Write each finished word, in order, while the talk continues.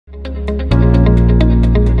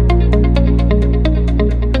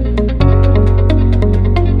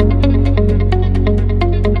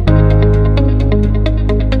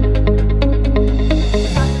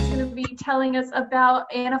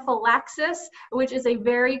about anaphylaxis, which is a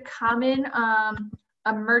very common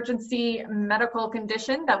emergency medical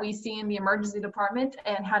condition that we see in the emergency department,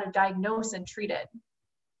 and how to diagnose and treat it.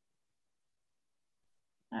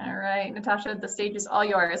 All right, Natasha, the stage is all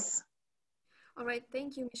yours. All right,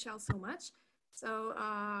 thank you, Michelle, so much. So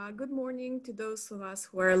good morning to those of us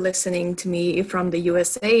who are listening to me from the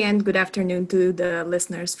USA, and good afternoon to the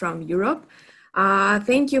listeners from Europe.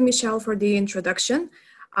 Thank you, Michelle, for the introduction.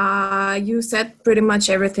 You said pretty much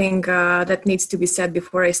everything that needs to be said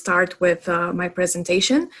before I start with my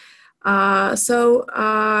presentation. So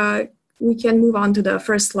we can move on to the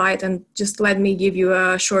first slide, and just let me give you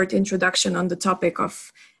a short introduction on the topic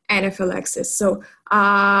of anaphylaxis. So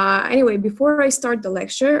anyway, before I start the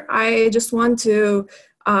lecture, I just want to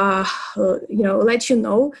let you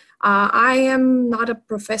know, I am not a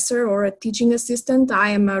professor or a teaching assistant. I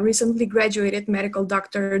am a recently graduated medical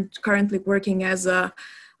doctor currently working as a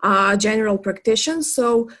general practitioner.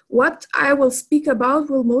 So what I will speak about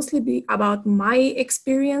will mostly be about my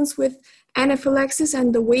experience with anaphylaxis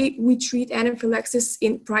and the way we treat anaphylaxis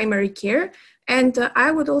in primary care. And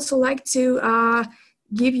I would also like to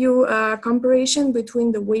give you a comparison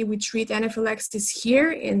between the way we treat anaphylaxis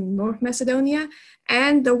here in North Macedonia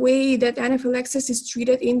and the way that anaphylaxis is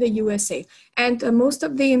treated in the USA. And most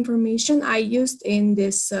of the information I used in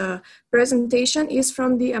this presentation is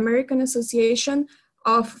from the American Association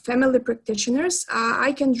of Family Practitioners.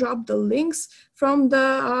 I can drop the links from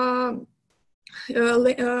the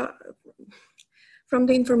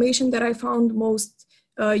information that I found most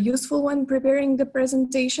useful when preparing the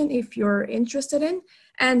presentation, if you're interested in.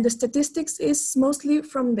 And the statistics is mostly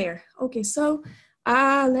from there. Okay, so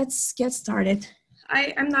let's get started.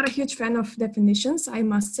 I'm not a huge fan of definitions, I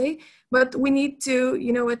must say, but we need to,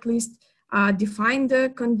 at least define the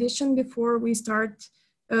condition before we start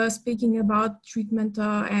speaking about treatment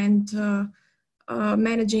and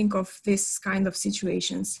managing of this kind of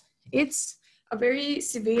situations. It's a very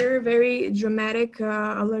severe, very dramatic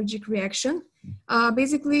allergic reaction.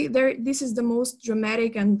 Basically, this is the most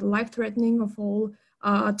dramatic and life-threatening of all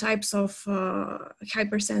types of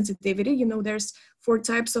hypersensitivity. There's 4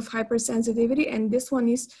 types of hypersensitivity, and this one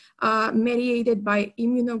is mediated by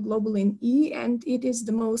immunoglobulin E, and it is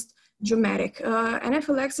the most dramatic.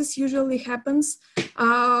 Anaphylaxis usually happens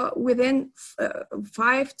within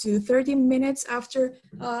 5 to 30 minutes after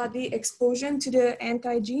the exposure to the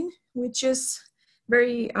antigen, which is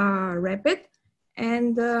very rapid.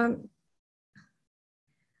 And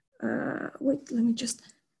wait, let me just...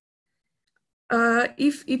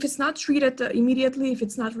 if it's not treated immediately, if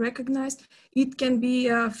it's not recognized, it can be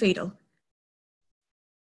fatal.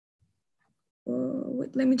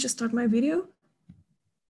 Wait, let me just start my video.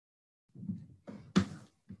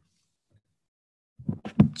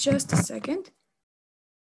 Just a second.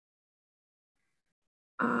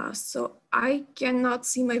 So I cannot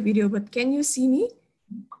see my video, but can you see me?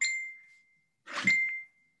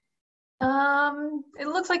 It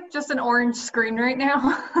looks like just an orange screen right now,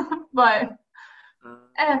 but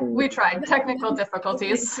we tried. Technical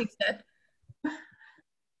difficulties.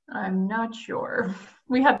 I'm not sure.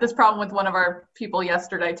 We had this problem with one of our people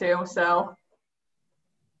yesterday too, so.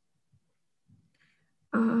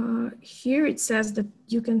 Here it says that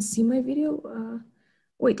you can see my video.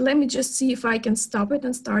 Wait, let me just see if I can stop it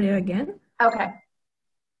and start it again. Okay.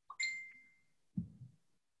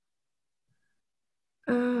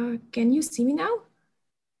 Can you see me now?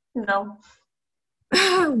 No.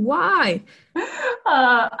 Why?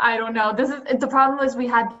 I don't know. The problem is we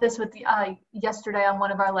had this with the yesterday on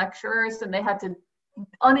one of our lecturers, and they had to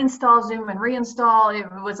uninstall Zoom and reinstall. It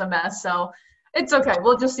was a mess, so it's okay.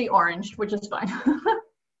 We'll just see orange, which is fine.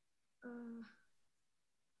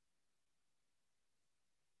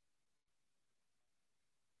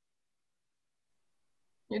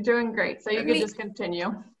 You're doing great, so you can just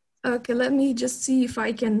continue. Okay, let me just see if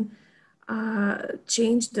I can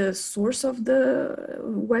change the source of the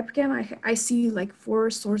webcam. I see like 4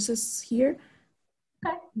 sources here.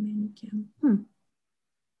 Okay.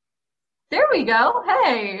 There we go.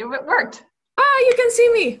 Hey, it worked. Ah, you can see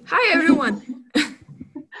me. Hi, everyone.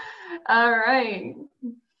 All right.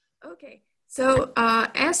 Okay. So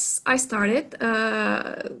as I started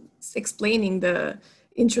explaining the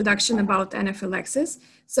introduction about anaphylaxis,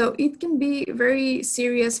 so it can be very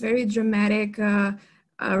serious, very dramatic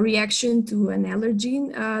reaction to an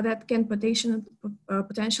allergen that can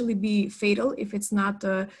potentially be fatal if it's not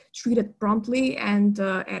treated promptly and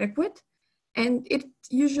adequate. And it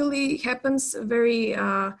usually happens very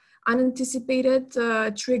unanticipated,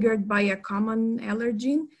 triggered by a common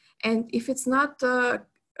allergen. And if it's not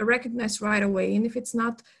recognized right away, and if it's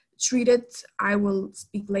not treat it. I will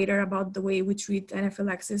speak later about the way we treat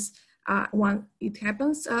anaphylaxis when it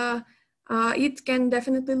happens. It can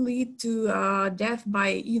definitely lead to death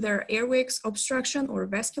by either airways obstruction or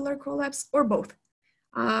vascular collapse or both.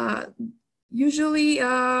 Usually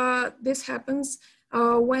this happens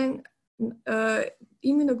when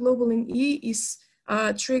immunoglobulin E is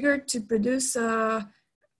triggered to produce, to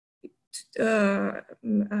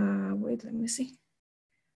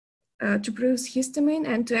produce histamine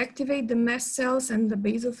and to activate the mast cells and the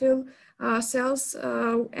basophil cells,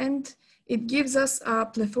 and it gives us a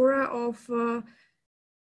plethora of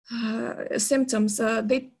symptoms.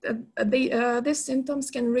 These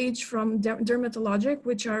symptoms can range from dermatologic,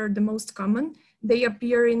 which are the most common. They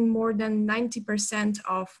appear in more than 90%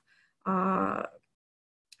 of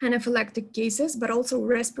anaphylactic cases, but also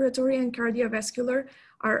respiratory and cardiovascular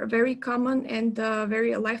are very common and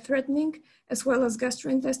very life-threatening, as well as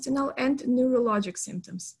gastrointestinal and neurologic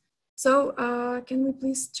symptoms. So can we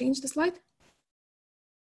please change the slide?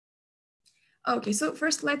 Okay, so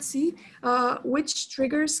first let's see which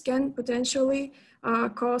triggers can potentially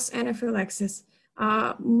cause anaphylaxis.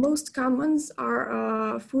 Most commons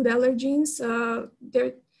are food allergens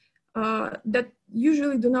that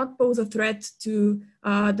usually do not pose a threat to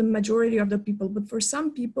the majority of the people, but for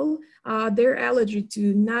some people, their allergy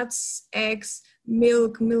to nuts, eggs,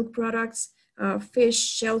 milk products, fish,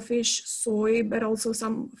 shellfish, soy, but also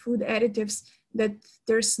some food additives that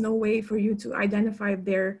there's no way for you to identify if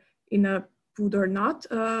they're in a food or not.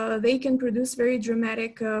 They can produce very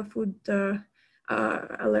dramatic food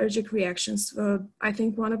allergic reactions. I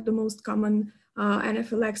think one of the most common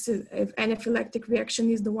anaphylactic reaction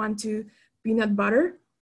is the one to peanut butter.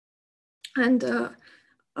 And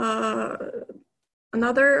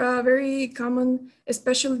another very common,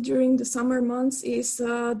 especially during the summer months, is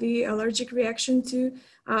the allergic reaction to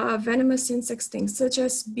venomous insect stings, such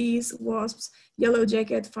as bees, wasps, yellow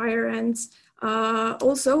jacket, fire ants.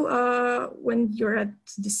 Also, when you're at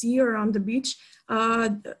the sea or on the beach,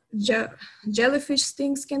 jellyfish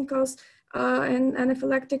stings can cause an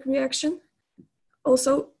anaphylactic reaction.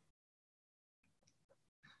 Also,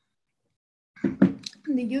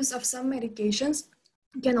 the use of some medications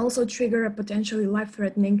can also trigger a potentially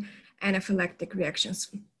life-threatening anaphylactic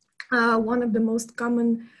reactions. One of the most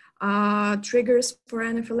common triggers for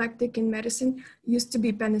anaphylactic in medicine used to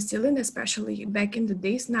be penicillin, especially back in the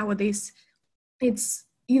days. Nowadays, it's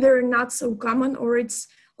either not so common or it's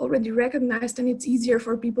already recognized and it's easier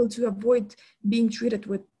for people to avoid being treated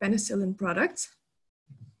with penicillin products.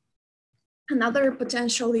 Another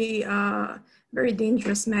potentially very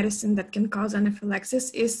dangerous medicine that can cause anaphylaxis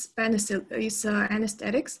is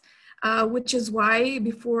anesthetics, which is why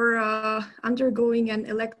before undergoing an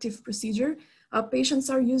elective procedure, patients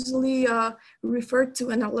are usually referred to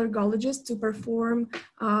an allergologist to perform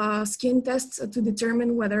skin tests to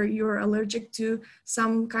determine whether you're allergic to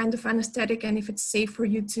some kind of anesthetic and if it's safe for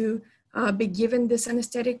you to be given this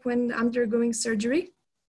anesthetic when undergoing surgery.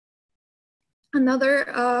 Another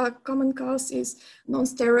common cause is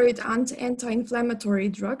non-steroid anti-inflammatory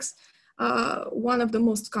drugs. One of the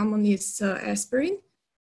most common is aspirin,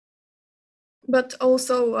 but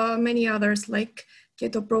also many others like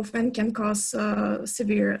ketoprofen can cause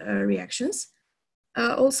severe reactions.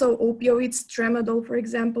 Also opioids, tramadol, for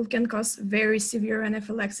example, can cause very severe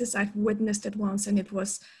anaphylaxis. I've witnessed it once and it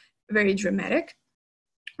was very dramatic.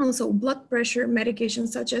 Also blood pressure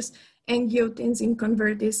medications such as angiotensin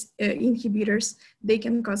convertase inhibitors, they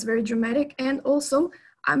can cause very dramatic. And also,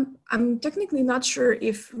 I'm technically not sure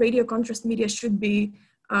if radio contrast media should be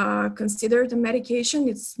considered a medication.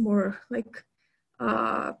 It's more like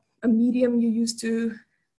a medium you use to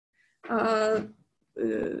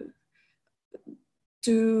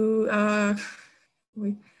do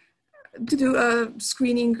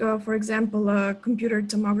screening, for example, computer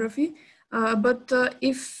tomography. But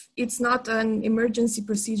if it's not an emergency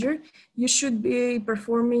procedure, you should be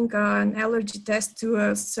performing an allergy test to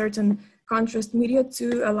a certain contrast media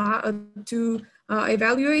to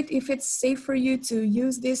evaluate if it's safe for you to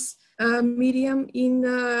use this medium in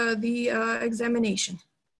the examination.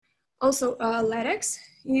 Also, latex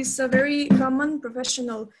is a very common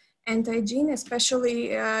professional antigen,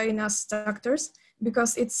 especially in us doctors,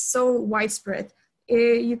 because it's so widespread.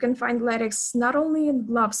 You can find latex not only in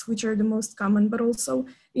gloves, which are the most common, but also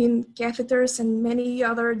in catheters and many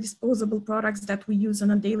other disposable products that we use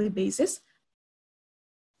on a daily basis.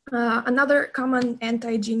 Another common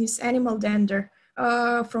antigen is animal dander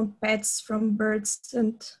from pets, from birds,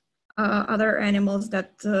 and other animals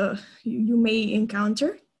that you may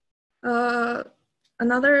encounter.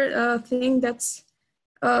 Another thing that's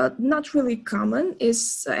not really common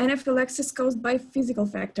is anaphylaxis caused by physical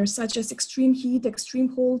factors such as extreme heat,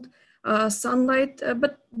 extreme cold, sunlight,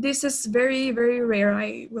 but this is very, very rare.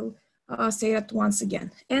 I will say that once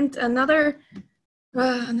again. And another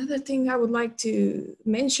thing I would like to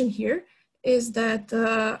mention here is that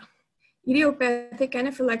idiopathic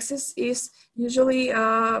anaphylaxis is usually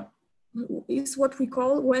is what we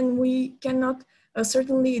call when we cannot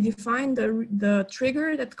certainly define the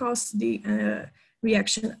trigger that caused the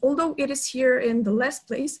reaction. Although it is here in the last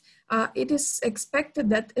place, it is expected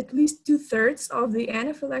that at least 2/3 of the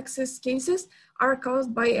anaphylaxis cases are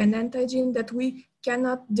caused by an antigen that we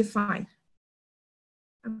cannot define.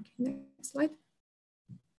 Okay, next slide.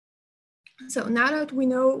 So now that we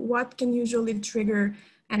know what can usually trigger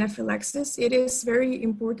anaphylaxis, it is very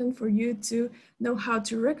important for you to know how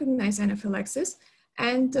to recognize anaphylaxis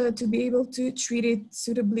and to be able to treat it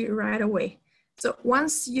suitably right away. So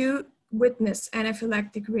once you witness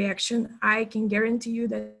anaphylactic reaction, I can guarantee you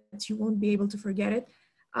that you won't be able to forget it.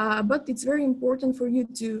 But it's very important for you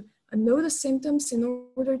to know the symptoms in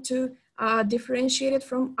order to differentiate it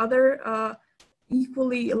from other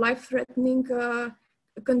equally life-threatening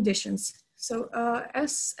conditions. So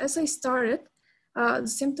as I started, the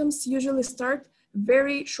symptoms usually start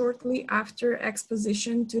very shortly after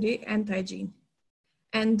exposition to the antigen.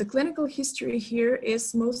 And the clinical history here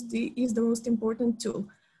is the most important tool.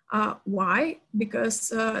 Why? Because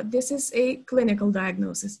this is a clinical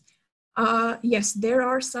diagnosis. Yes, there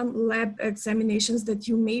are some lab examinations that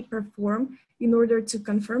you may perform in order to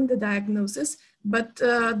confirm the diagnosis, but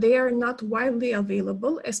they are not widely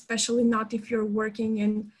available, especially not if you're working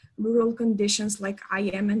in rural conditions like I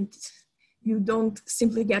am and you don't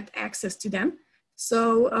simply get access to them. So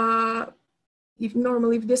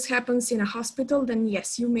if this happens in a hospital, then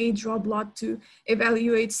yes, you may draw blood to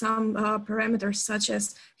evaluate some parameters such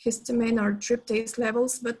as histamine or tryptase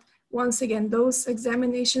levels, but once again, those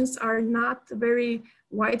examinations are not very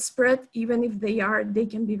widespread. Even if they are, they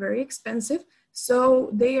can be very expensive. So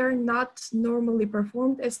they are not normally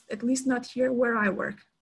performed, at least not here where I work.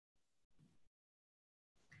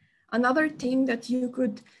 Another thing that you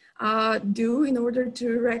could do in order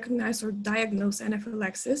to recognize or diagnose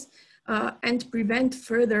anaphylaxis and prevent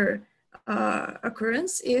further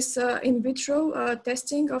occurrence is in vitro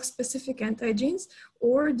testing of specific antigens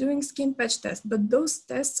or doing skin patch tests. But those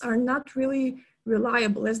tests are not really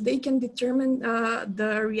reliable as they can determine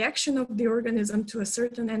the reaction of the organism to a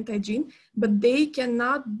certain antigen, but they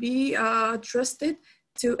cannot be trusted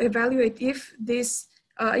to evaluate if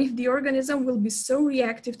the organism will be so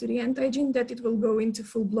reactive to the antigen that it will go into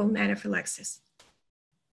full-blown anaphylaxis.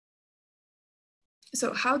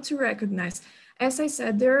 So how to recognize? As I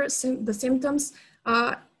said, the symptoms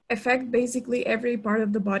affect basically every part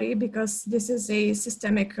of the body because this is a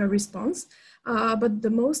systemic response. But the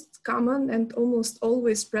most common and almost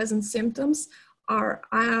always present symptoms are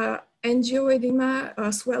angioedema,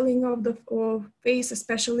 swelling of the face,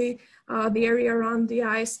 especially the area around the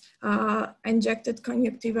eyes, injected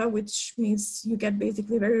conjunctiva, which means you get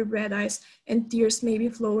basically very red eyes, and tears may be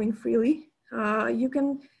flowing freely. You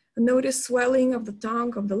can notice swelling of the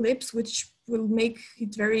tongue, of the lips, which will make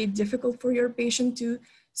it very difficult for your patient to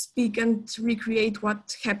speak and recreate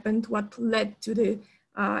what happened, what led to the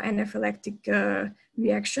anaphylactic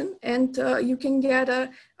reaction. And you can get a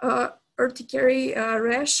urticary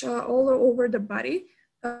rash all over the body,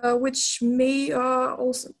 which may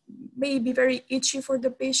be very itchy for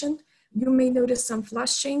the patient. You may notice some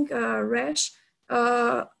flushing rash,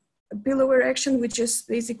 pillow erection, which is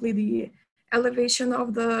basically the elevation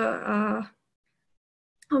of the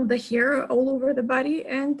hair all over the body,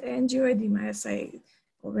 and angioedema, as I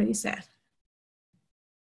already said.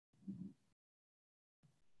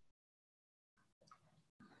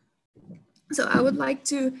 So I would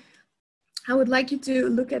like you to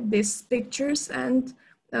look at these pictures and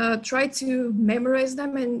try to memorize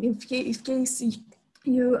them. And in case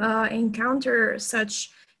you encounter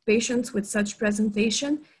such patients with such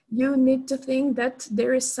presentation, you need to think that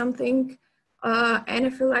there is something in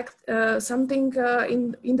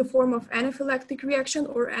the form of anaphylactic reaction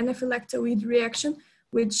or anaphylactoid reaction,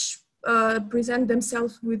 which present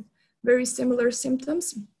themselves with very similar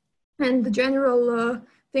symptoms. And the general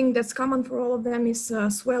thing that's common for all of them is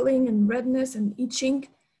swelling and redness and itching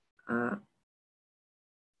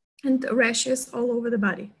and rashes all over the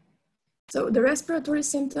body. So the respiratory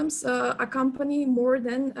symptoms accompany more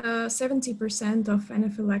than 70% of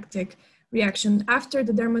anaphylactic reaction. After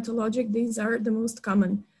the dermatologic, these are the most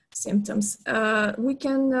common symptoms. We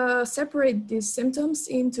can separate these symptoms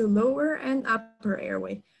into lower and upper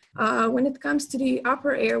airway. When it comes to the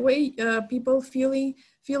upper airway, people feel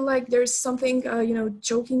like there's something,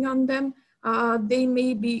 choking on them. They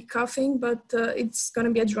may be coughing, but it's going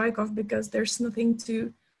to be a dry cough because there's nothing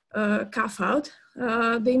to cough out.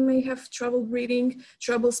 They may have trouble breathing,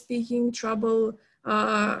 trouble speaking, trouble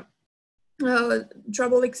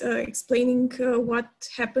explaining what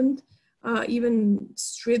happened, even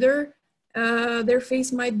stridor. Their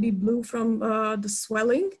face might be blue from the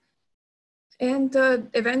swelling. And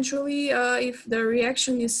eventually, if the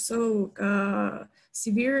reaction is so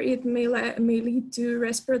severe, it may lead to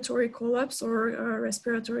respiratory collapse or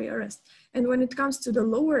respiratory arrest. And when it comes to the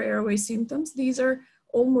lower airway symptoms, these are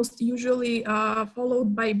almost usually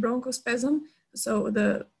followed by bronchospasm. So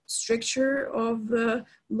the stricture of the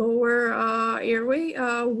lower airway,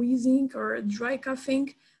 wheezing or dry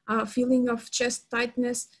coughing, feeling of chest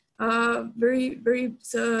tightness, very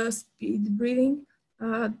speed breathing,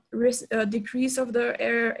 decrease of the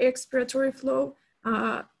expiratory flow,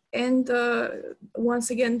 and once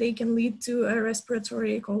again, they can lead to a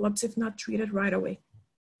respiratory collapse if not treated right away.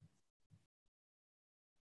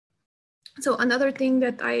 So another thing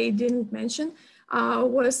that I didn't mention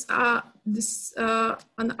was this,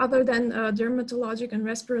 other than dermatologic and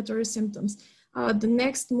respiratory symptoms. The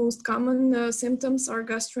next most common symptoms are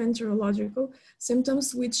gastroenterological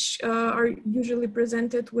symptoms, which are usually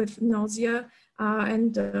presented with nausea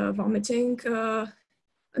and vomiting.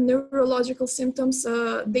 Neurological symptoms,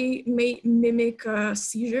 they may mimic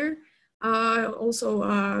seizure,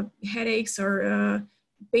 also headaches or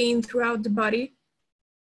pain throughout the body.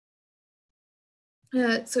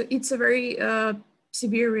 So it's a very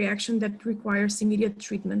severe reaction that requires immediate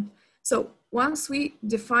treatment. So once we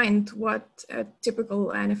defined what a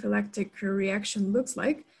typical anaphylactic reaction looks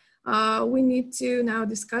like, we need to now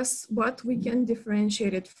discuss what we can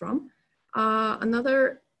differentiate it from.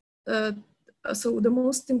 So the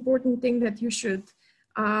most important thing that you should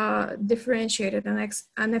differentiate an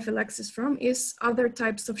anaphylaxis from is other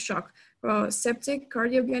types of shock, septic,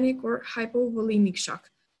 cardiogenic, or hypovolemic shock.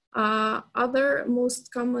 Other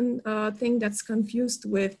most common thing that's confused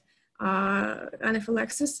with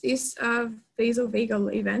anaphylaxis is a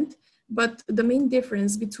vasovagal event. But the main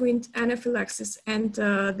difference between anaphylaxis and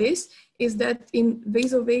this is that in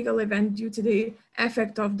vasovagal event, due to the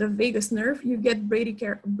effect of the vagus nerve, you get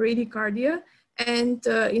bradycardia, and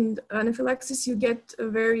in anaphylaxis, you get a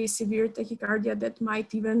very severe tachycardia that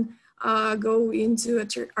might even go into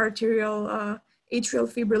arterial atrial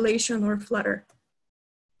fibrillation or flutter.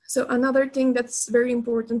 So another thing that's very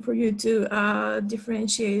important for you to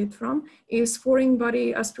differentiate it from is foreign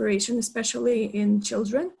body aspiration, especially in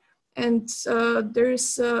children. And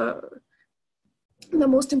there's the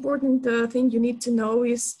most important thing you need to know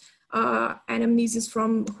is anamnesis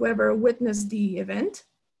from whoever witnessed the event.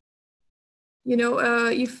 You know,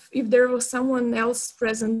 if there was someone else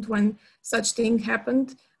present when such thing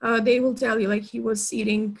happened, they will tell you like he was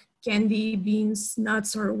eating candy, beans,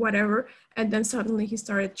 nuts, or whatever, and then suddenly he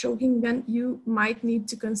started choking. Then you might need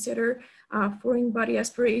to consider foreign body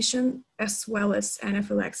aspiration as well as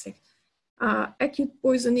anaphylaxis. Acute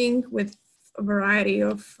poisoning with a variety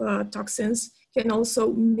of toxins can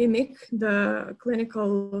also mimic the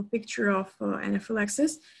clinical picture of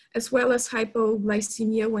anaphylaxis, as well as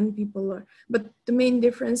hypoglycemia when people are. But the main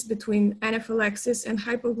difference between anaphylaxis and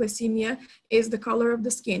hypoglycemia is the color of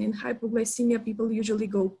the skin. In hypoglycemia, people usually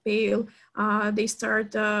go pale, they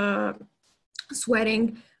start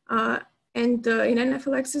sweating, and in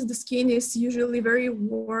anaphylaxis, the skin is usually very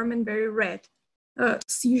warm and very red.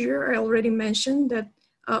 Seizure, I already mentioned that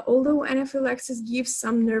although anaphylaxis gives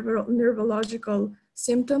some neurological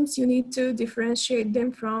symptoms, you need to differentiate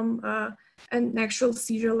them from an actual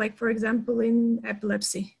seizure, like for example in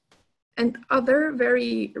epilepsy. And other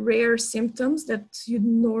very rare symptoms that you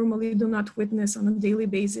normally do not witness on a daily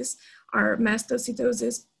basis are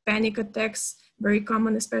mastocytosis, panic attacks, very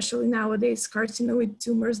common, especially nowadays, carcinoid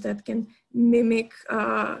tumors that can mimic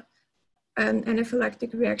an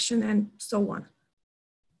anaphylactic reaction, and so on.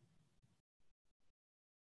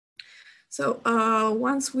 So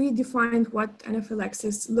once we defined what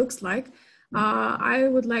anaphylaxis looks like, I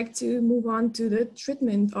would like to move on to the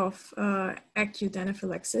treatment of acute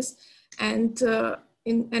anaphylaxis. And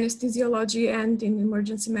in anesthesiology and in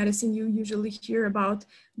emergency medicine, you usually hear about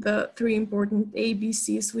the three important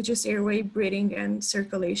ABCs, which is airway, breathing, and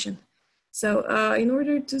circulation. So in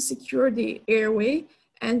order to secure the airway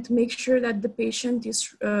and make sure that the patient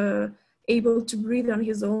is able to breathe on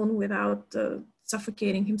his own without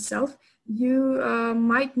suffocating himself, you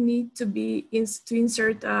might need to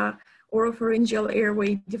insert a oropharyngeal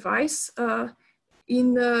airway device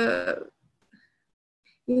in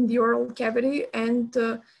the oral cavity, and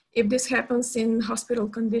If this happens in hospital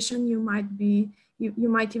condition, you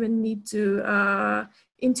might even need to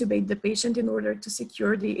intubate the patient in order to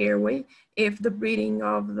secure the airway if the breathing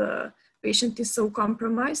of the patient is so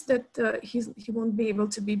compromised that he won't be able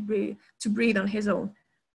to breathe on his own.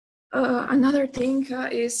 Another thing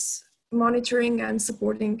is monitoring and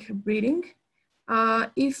supporting breathing.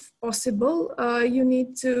 If possible, you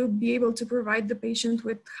need to be able to provide the patient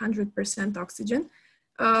with 100% oxygen,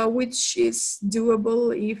 which is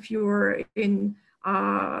doable if you're in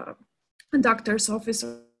a doctor's office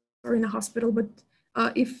or in a hospital. But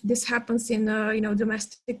if this happens in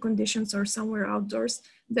domestic conditions or somewhere outdoors,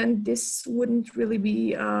 then this wouldn't really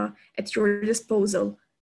be at your disposal.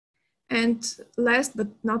 And last but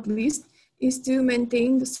not least is to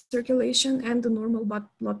maintain the circulation and the normal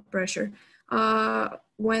blood pressure.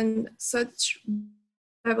 When such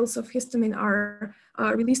levels of histamine are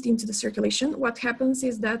released into the circulation, what happens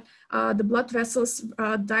is that the blood vessels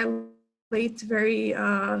dilate very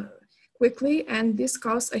quickly, and this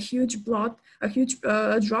causes a huge drop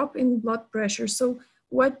in blood pressure. So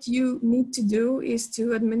what you need to do is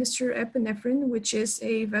to administer epinephrine, which is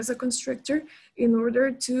a vasoconstrictor, in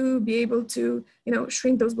order to be able to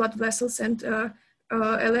shrink those blood vessels and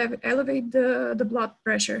elevate the blood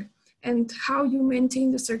pressure. And how you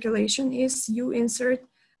maintain the circulation is you insert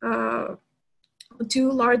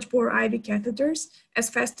 2 large bore IV catheters as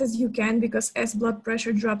fast as you can, because as blood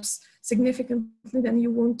pressure drops significantly, then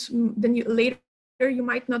later you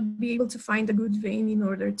might not be able to find a good vein in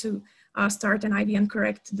order to start an IV and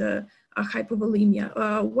correct the hypovolemia.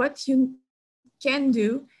 What you can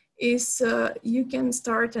do is you can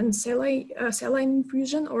start a saline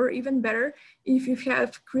infusion, or even better, if you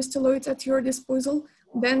have crystalloids at your disposal,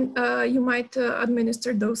 then you might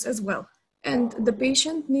administer those as well. And the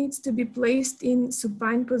patient needs to be placed in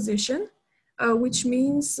supine position, which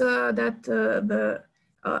means that the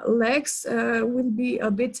legs will be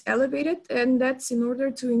a bit elevated, and that's in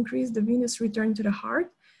order to increase the venous return to the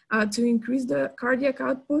heart, to increase the cardiac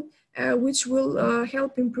output, which will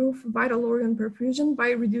help improve vital organ perfusion by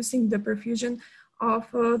reducing the perfusion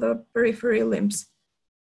of the peripheral limbs.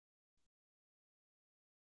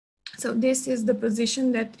 So this is the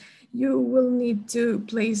position that you will need to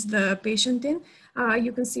place the patient in.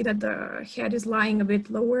 You can see that the head is lying a bit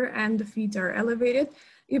lower and the feet are elevated.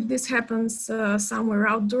 If this happens somewhere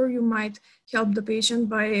outdoor, you might help the patient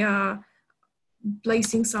by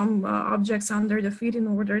placing some objects under the feet in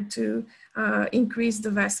order to increase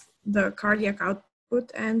the cardiac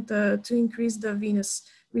output and to increase the venous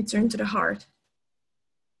return to the heart.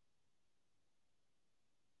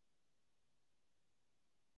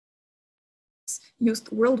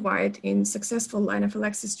 Used worldwide in successful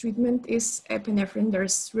anaphylaxis treatment is epinephrine.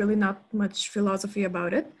 There's really not much philosophy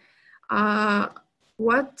about it.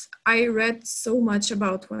 What I read so much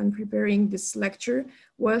about when preparing this lecture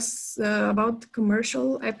was about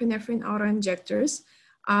commercial epinephrine auto-injectors.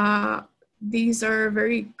 These are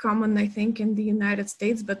very common, I think, in the United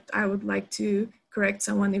States, but I would like to correct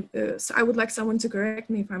someone. I would like someone to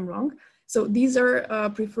correct me if I'm wrong. So these are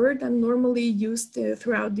preferred and normally used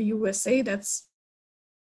throughout the USA. That's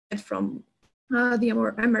from the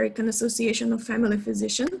American Association of Family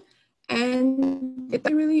Physicians. And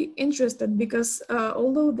it's really interested because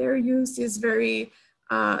although their use is very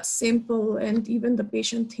simple, and even the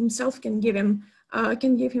patient himself can give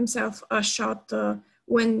himself a shot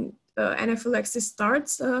when anaphylaxis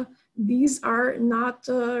starts, these are not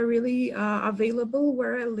really available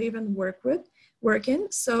where I live and work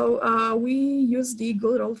in. So we use the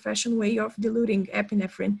good old-fashioned way of diluting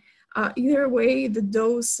epinephrine. Either way, the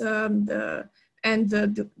dose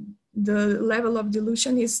the level of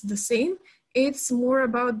dilution is the same. It's more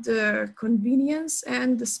about the convenience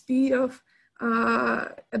and the speed of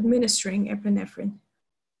administering epinephrine.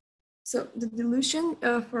 So the dilution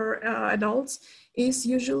for adults is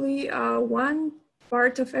usually 1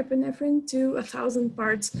 part of epinephrine to 1,000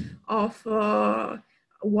 parts of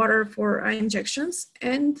water for injections.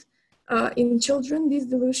 And in children, this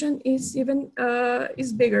dilution is even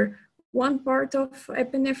bigger. 1 part of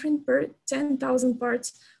epinephrine per 10,000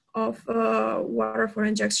 parts of water for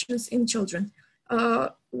injections in children.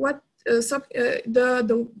 The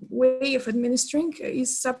way of administering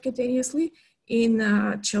is subcutaneously in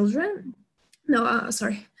children.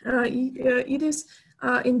 It is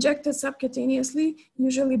injected subcutaneously,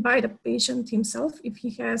 usually by the patient himself, if he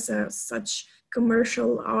has such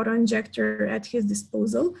commercial auto-injector at his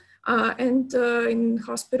disposal. And in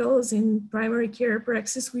hospitals, in primary care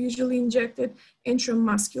praxis, we usually inject it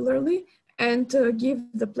intramuscularly and give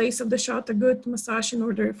the place of the shot a good massage in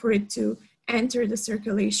order for it to enter the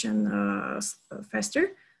circulation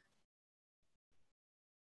faster.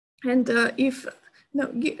 And if, no,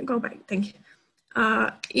 go back, thank you.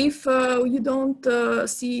 If you don't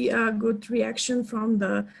see a good reaction from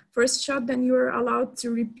the first shot, then you're allowed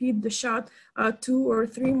to repeat the shot 2 or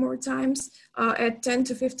 3 more times at 10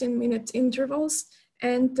 to 15-minute intervals.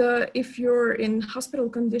 And if you're in hospital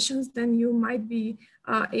conditions, then you might be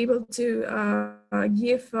able to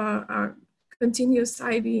give a continuous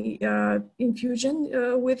IV infusion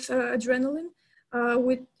with adrenaline,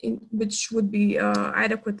 which would be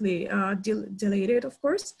adequately dilated, of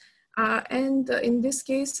course. And in this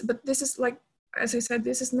case, but this is like, as I said,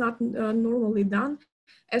 this is not normally done,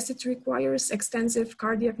 as it requires extensive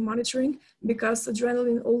cardiac monitoring, because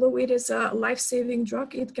adrenaline, although it is a life-saving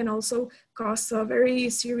drug, it can also cause a very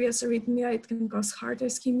serious arrhythmia. It can cause heart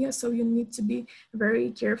ischemia. So you need to be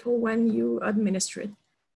very careful when you administer it.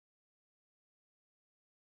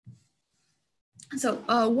 So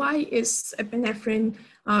why is epinephrine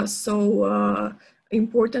so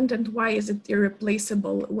important, and why is it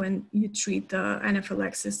irreplaceable when you treat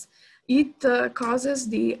anaphylaxis? It causes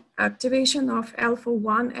the activation of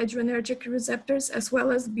alpha-1 adrenergic receptors, as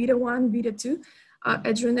well as beta-1, beta-2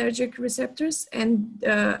 adrenergic receptors, and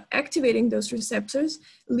activating those receptors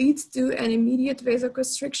leads to an immediate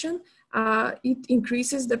vasoconstriction. It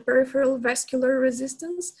increases the peripheral vascular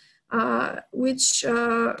resistance, which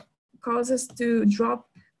causes a drop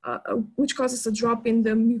in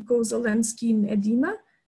the mucosal and skin edema.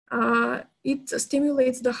 It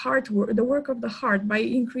stimulates the work of the heart by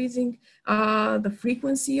increasing the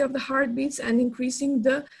frequency of the heartbeats and increasing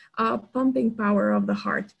the pumping power of the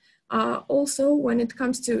heart. Also, when it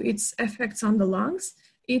comes to its effects on the lungs,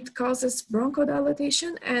 it causes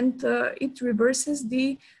bronchodilation, and it reverses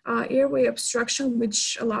the airway obstruction,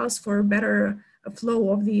 which allows for better flow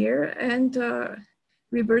of the air, and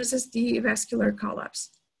reverses the vascular collapse.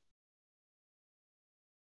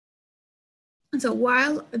 So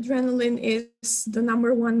while adrenaline is the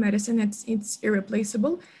number-1 medicine, it's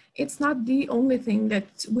irreplaceable, it's not the only thing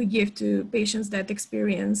that we give to patients that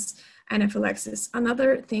experience anaphylaxis.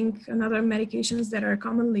 Another medications that are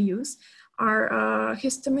commonly used are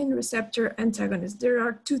histamine receptor antagonists. There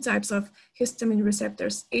are 2 types of histamine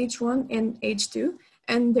receptors, H1 and H2,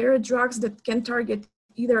 and there are drugs that can target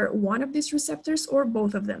either one of these receptors or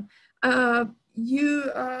both of them.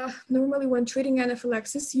 Normally when treating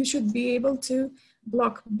anaphylaxis, you should be able to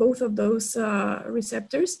block both of those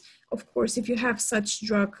receptors, of course, if you have such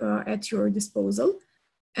drug at your disposal.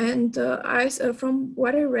 And from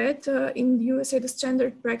what I read, in the USA, the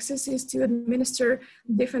standard practice is to administer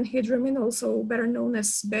diphenhydramine, also better known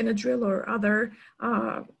as Benadryl or other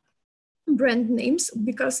brand names,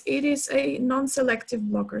 because it is a non-selective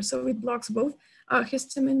blocker. So it blocks both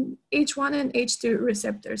histamine H1 and H2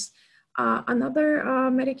 receptors. Another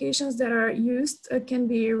medications that are used can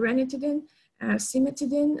be ranitidine,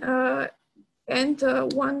 cimetidine, and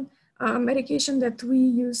one medication that we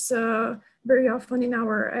use very often in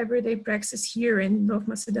our everyday practice here in North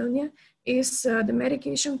Macedonia is the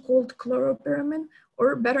medication called chloropyramine,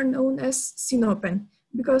 or better known as Sinopen,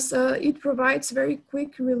 because it provides very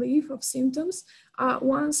quick relief of symptoms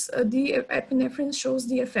once the epinephrine shows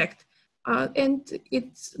the effect. And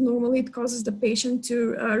it causes the patient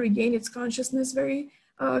to regain its consciousness very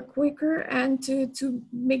quicker, and to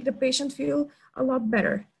make the patient feel a lot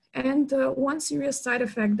better. And one serious side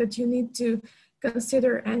effect that you need to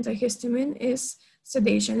consider antihistamine is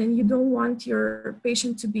sedation, and you don't want your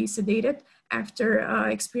patient to be sedated after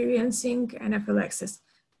experiencing anaphylaxis.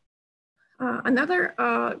 Another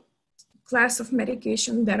class of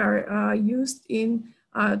medication that are used in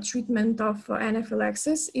treatment of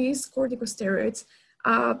anaphylaxis is corticosteroids.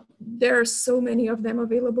 There are so many of them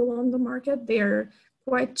available on the market. They are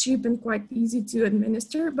quite cheap and quite easy to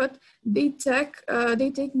administer, but they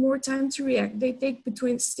take more time to react. They take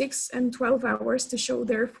between 6 and 12 hours to show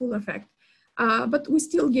their full effect. But we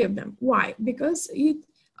still give them. Why? Because it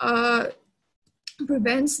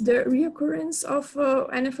prevents the reoccurrence of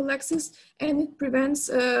anaphylaxis, and it prevents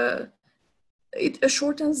it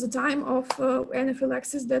shortens the time of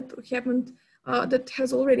anaphylaxis that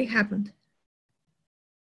has already happened.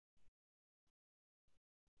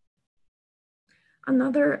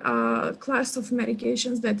 Another class of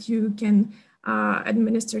medications that you can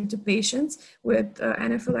administer to patients with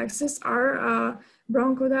anaphylaxis are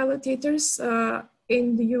bronchodilators.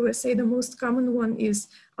 In the USA, the most common one is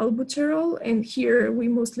albuterol, and here we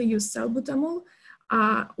mostly use salbutamol.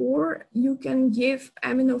 Or you can give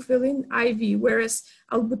aminophylline IV, whereas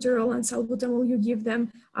albuterol and salbutamol, you give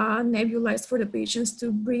them nebulized for the patients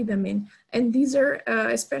to breathe them in. And these are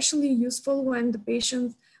especially useful when the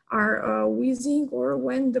patients are wheezing or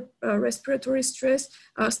when the respiratory stress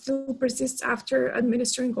still persists after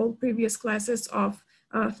administering all previous classes of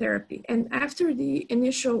therapy. And after the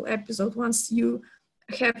initial episode, once you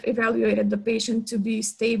have evaluated the patient to be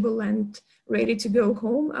stable and ready to go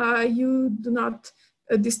home, you do not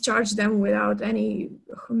discharge them without any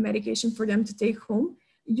medication for them to take home.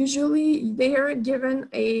 Usually they are given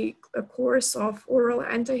a course of oral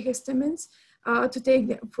antihistamines to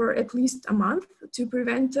take for at least a month to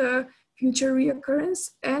prevent future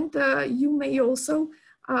reoccurrence. And you may also,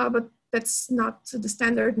 but that's not the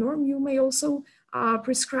standard norm, you may also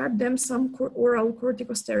prescribe them some oral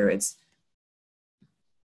corticosteroids.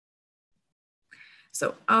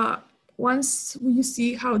 So once you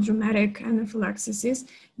see how dramatic anaphylaxis is,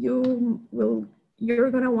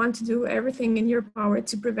 you're gonna want to do everything in your power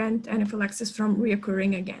to prevent anaphylaxis from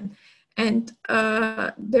reoccurring again. And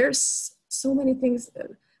there's so many things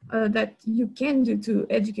that you can do to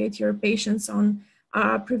educate your patients on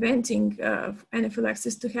preventing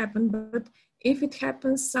anaphylaxis to happen. But if it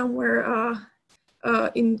happens somewhere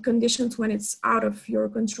in conditions when it's out of your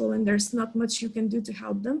control and there's not much you can do to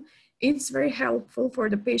help them, it's very helpful for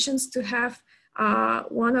the patients to have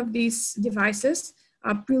one of these devices,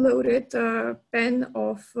 a preloaded pen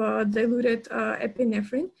of diluted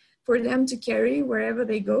epinephrine for them to carry wherever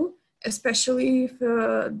they go, especially if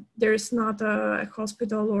there's not a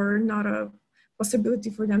hospital or not a possibility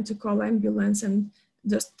for them to call ambulance and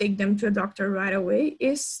just take them to a doctor right away,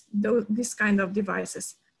 is this kind of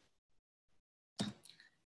devices.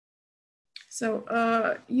 So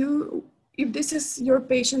if this is your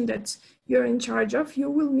patient that you're in charge of, you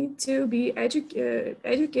will need to be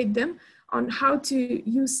educate them on how to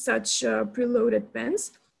use such preloaded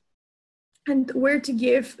pens and where to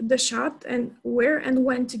give the shot and where and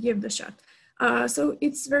when to give the shot. So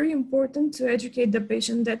it's very important to educate the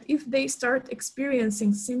patient that if they start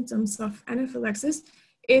experiencing symptoms of anaphylaxis,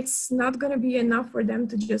 it's not going to be enough for them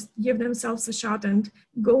to just give themselves a shot and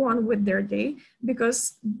go on with their day,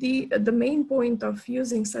 because the main point of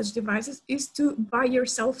using such devices is to buy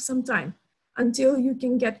yourself some time until you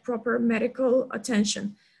can get proper medical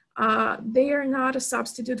attention. They are not a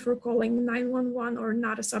substitute for calling 911 or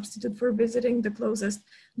not a substitute for visiting the closest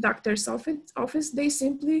doctor's office. They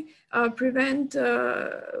simply prevent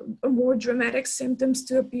more dramatic symptoms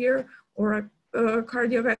to appear or a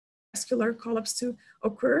cardiovascular collapse to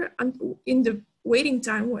occur in the waiting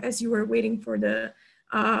time as you are waiting for the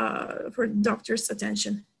doctor's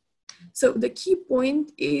attention. So the key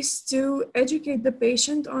point is to educate the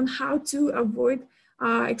patient on how to avoid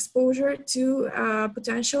exposure to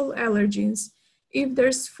potential allergens. If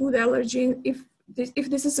there's food allergy, if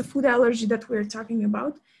this is a food allergy that we're talking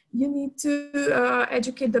about, you need to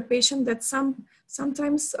educate the patient that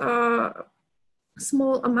sometimes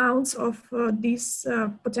small amounts of these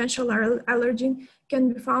potential allergen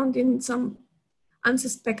can be found in some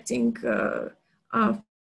unsuspecting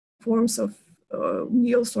forms of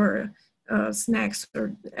meals or snacks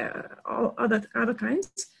or all other kinds.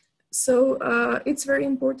 So it's very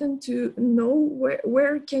important to know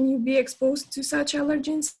where can you be exposed to such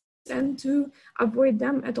allergens and to avoid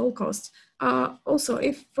them at all costs. Also,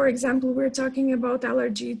 if, for example, we're talking about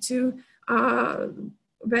allergy to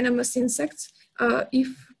venomous insects,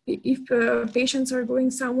 if patients are going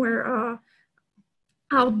somewhere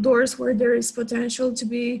outdoors where there is potential to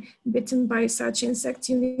be bitten by such insects,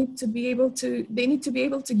 they need to be able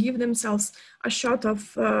to give themselves a shot of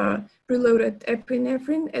preloaded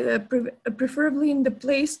epinephrine, preferably in the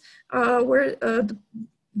place where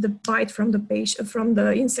the bite from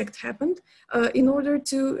the insect happened, in order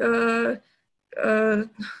to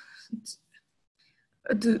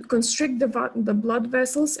constrict the blood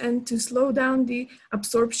vessels and to slow down the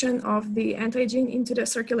absorption of the antigen into the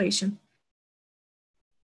circulation.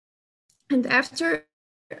 And after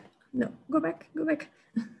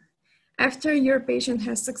After your patient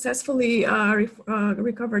has successfully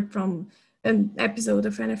recovered from an episode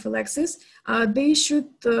of anaphylaxis, they should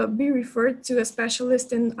be referred to a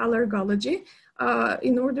specialist in allergology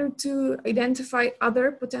in order to identify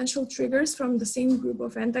other potential triggers from the same group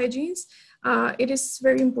of antigens. It is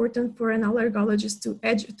very important for an allergologist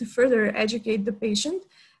to further educate the patient.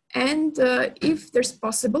 And if there's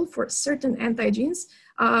possible for certain antigens,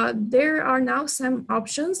 there are now some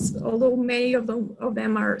options, although many of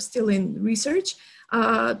them are still in research,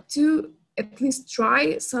 to at least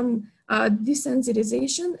try some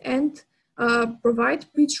desensitization and provide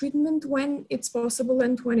pre-treatment when it's possible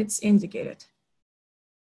and when it's indicated.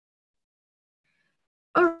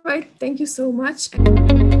 All right, thank you so much.